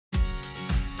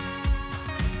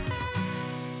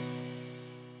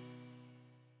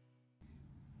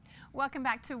Welcome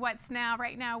back to What's Now.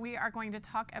 Right now we are going to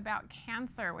talk about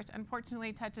cancer, which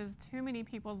unfortunately touches too many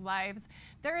people's lives.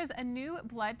 There is a new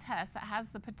blood test that has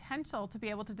the potential to be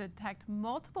able to detect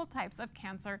multiple types of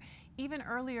cancer even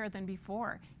earlier than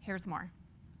before. Here's more.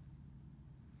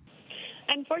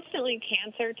 Unfortunately,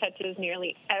 cancer touches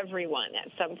nearly everyone at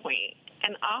some point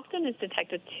and often is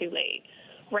detected too late.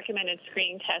 Recommended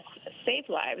screening tests save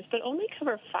lives, but only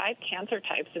cover 5 cancer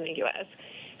types in the U.S.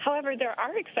 However, there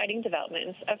are exciting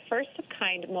developments. A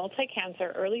first-of-kind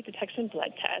multi-cancer early detection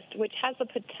blood test, which has the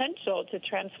potential to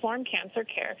transform cancer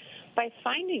care by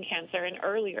finding cancer in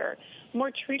earlier,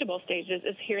 more treatable stages,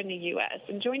 is here in the U.S.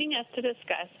 And joining us to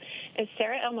discuss is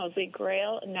Sarah L. Moseley,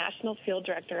 Grail National Field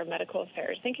Director of Medical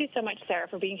Affairs. Thank you so much, Sarah,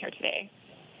 for being here today.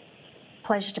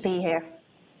 Pleasure to be here.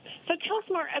 So tell us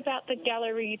more about the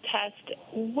Gallery test.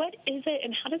 What is it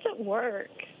and how does it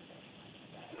work?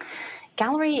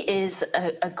 Gallery is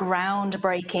a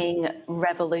groundbreaking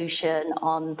revolution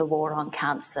on the war on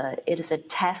cancer. It is a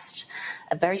test,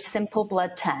 a very simple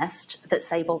blood test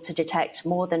that's able to detect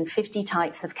more than 50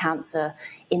 types of cancer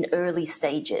in early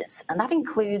stages. And that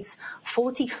includes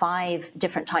 45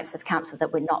 different types of cancer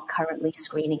that we're not currently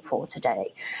screening for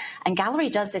today. And Gallery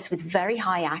does this with very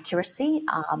high accuracy,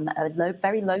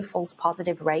 very low false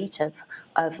positive rate of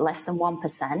less than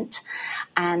 1%,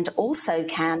 and also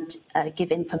can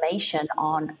give information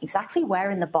on exactly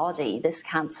where in the body this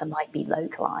cancer might be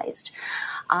localized.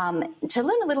 To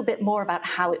learn a little bit more about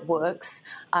how it works,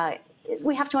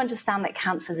 we have to understand that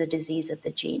cancer is a disease of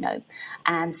the genome.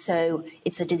 And so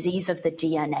it's a disease of the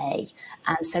DNA.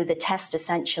 And so the test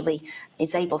essentially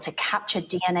is able to capture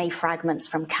DNA fragments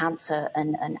from cancer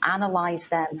and analyze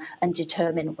them and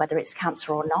determine whether it's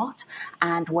cancer or not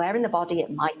and where in the body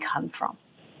it might come from.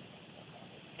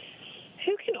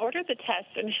 Who can order the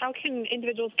test and how can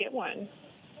individuals get one?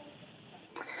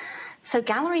 So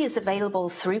Gallery is available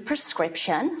through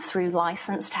prescription, through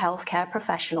licensed healthcare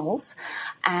professionals,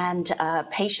 and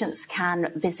patients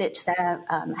can visit their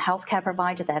healthcare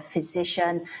provider, their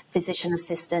physician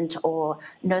assistant, or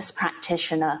nurse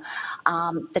practitioner.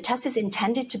 The test is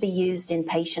intended to be used in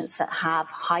patients that have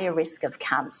higher risk of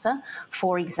cancer.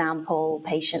 For example,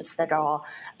 patients that are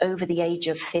over the age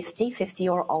of 50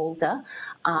 or older,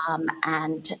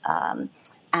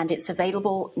 and it's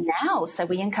available now. So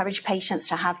we encourage patients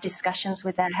to have discussions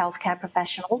with their healthcare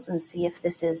professionals and see if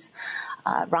this is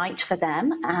right for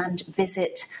them, and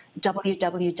visit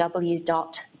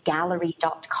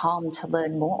www.gallery.com to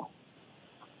learn more.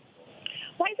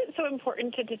 Why is it so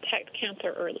important to detect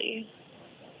cancer early?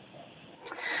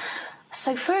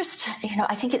 So first,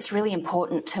 I think it's really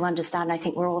important to understand, I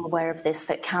think we're all aware of this,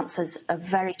 that cancer's a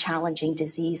very challenging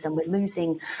disease, and we're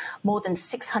losing more than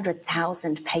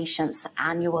 600,000 patients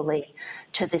annually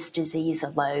to this disease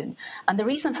alone. And the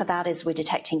reason for that is we're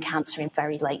detecting cancer in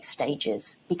very late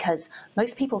stages, because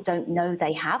most people don't know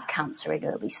they have cancer in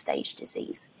early stage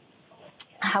disease.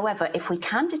 However, if we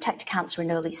can detect cancer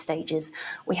in early stages,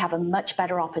 we have a much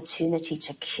better opportunity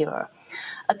to cure.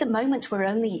 At the moment, we're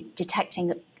only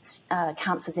detecting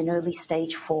cancers in early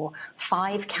stage for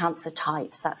 5 cancer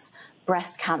types. That's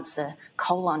breast cancer,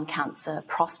 colon cancer,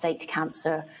 prostate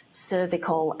cancer,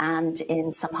 cervical, and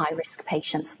in some high-risk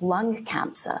patients, lung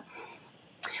cancer.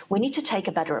 We need to take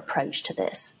a better approach to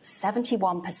this.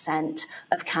 71%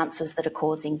 of cancers that are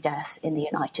causing death in the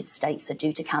United States are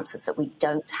due to cancers that we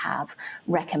don't have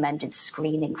recommended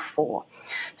screening for.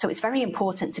 So it's very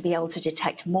important to be able to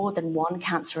detect more than one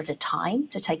cancer at a time,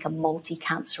 to take a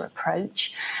multi-cancer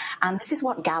approach. And this is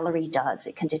what Gallery does.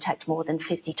 It can detect more than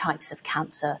 50 types of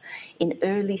cancer in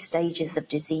early stages of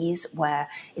disease, where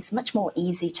it's much more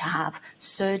easy to have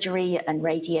surgery and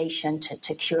radiation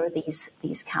to cure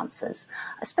these cancers,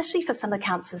 especially for some of the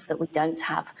cancers that we don't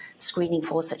have screening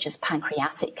for, such as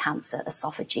pancreatic cancer,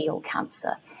 esophageal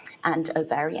cancer, and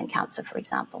ovarian cancer, for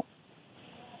example.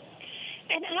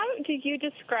 And how do you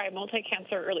describe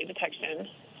multi-cancer early detection?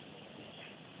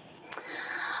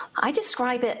 I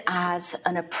describe it as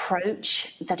an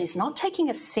approach that is not taking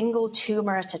a single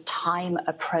tumor at a time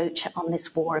approach on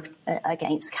this war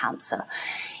against cancer.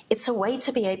 It's a way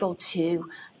to be able to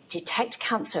detect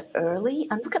cancer early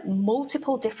and look at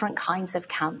multiple different kinds of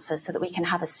cancer so that we can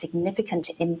have a significant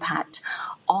impact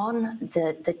on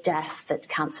the death that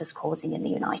cancer is causing in the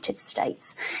United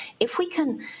States. If we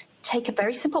can take a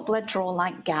very simple blood draw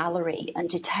like Gallery and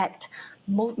detect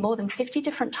more than 50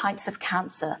 different types of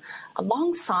cancer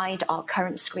alongside our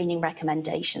current screening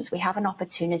recommendations, we have an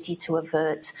opportunity to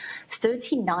avert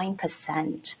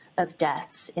 39% of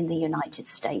deaths in the United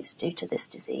States due to this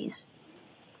disease.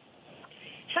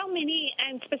 How many,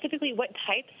 and specifically what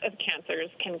types of cancers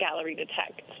can Gallery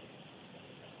detect?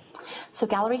 So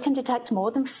Galleri can detect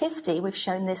more than 50. We've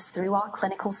shown this through our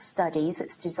clinical studies.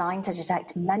 It's designed to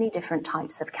detect many different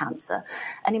types of cancer.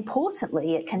 And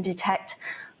importantly, it can detect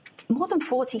more than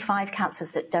 45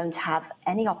 cancers that don't have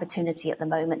any opportunity at the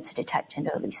moment to detect in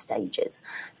early stages.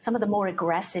 Some of the more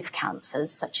aggressive cancers,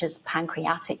 such as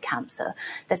pancreatic cancer,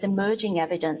 there's emerging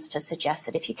evidence to suggest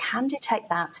that if you can detect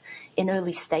that in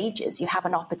early stages, you have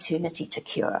an opportunity to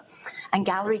cure. And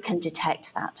Galleri can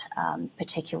detect that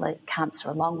particular cancer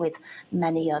along with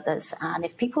many others. And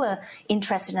if people are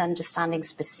interested in understanding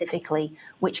specifically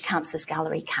which cancers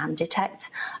Galleri can detect,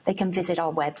 they can visit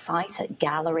our website at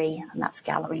Galleri, and that's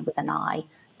Galleri with an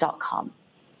I.com.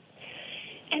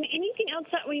 And anything else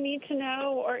that we need to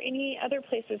know, or any other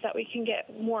places that we can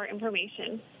get more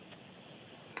information?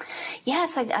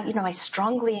 Yes, I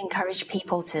strongly encourage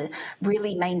people to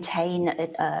really maintain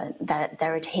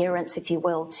their adherence, if you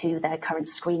will, to their current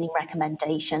screening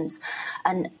recommendations,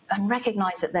 and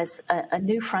recognize that there's a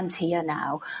new frontier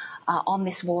now on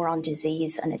this war on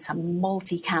disease, and it's a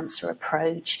multi-cancer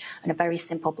approach and a very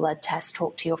simple blood test.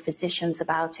 Talk to your physicians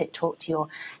about it, talk to your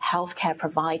healthcare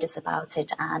providers about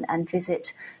it, and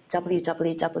visit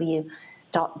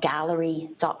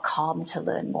www.galleri.com to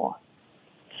learn more.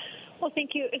 Well,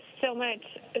 thank you so much,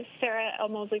 Sarah L.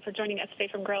 Moseley, for joining us today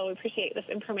from Grail. We appreciate this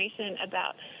information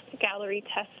about the Galleri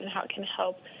test and how it can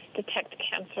help detect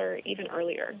cancer even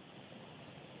earlier.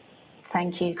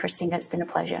 Thank you, Christina. It's been a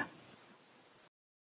pleasure.